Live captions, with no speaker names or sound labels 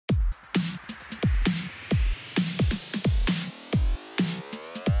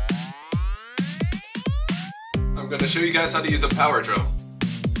going to show you guys how to use a power drill.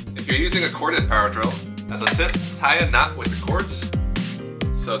 If you're using a corded power drill, as a tip, tie a knot with the cords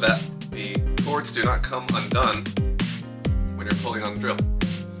so that the cords do not come undone when you're pulling on the drill.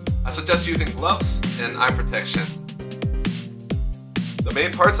 I suggest using gloves and eye protection. The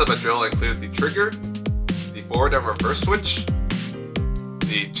main parts of a drill include the trigger, the forward and reverse switch,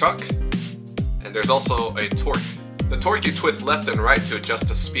 the chuck, and there's also a torque. The torque you twist left and right to adjust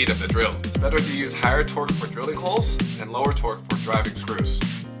the speed of the drill. It's better to use higher torque for drilling holes and lower torque for driving screws.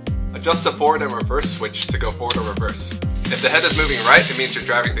 Adjust the forward and reverse switch to go forward or reverse. If the head is moving right, it means you're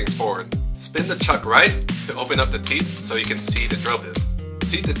driving things forward. Spin the chuck right to open up the teeth so you can see the drill bit.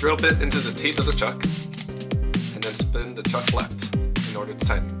 Seat the drill bit into the teeth of the chuck, and then spin the chuck left in order to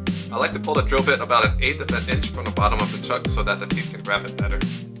tighten. I like to pull the drill bit about 1/8 of an inch from the bottom of the chuck so that the teeth can grab it better.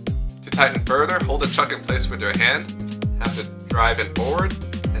 To tighten further, hold the chuck in place with your hand, have the drive in forward,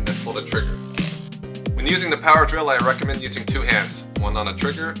 and then pull the trigger. When using the power drill, I recommend using 2 hands, one on the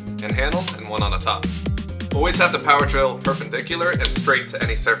trigger and handle, and one on the top. Always have the power drill perpendicular and straight to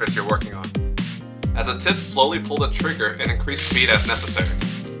any surface you're working on. As a tip, slowly pull the trigger and increase speed as necessary.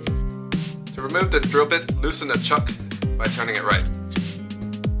 To remove the drill bit, loosen the chuck by turning it right.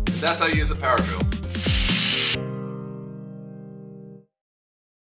 And that's how you use a power drill.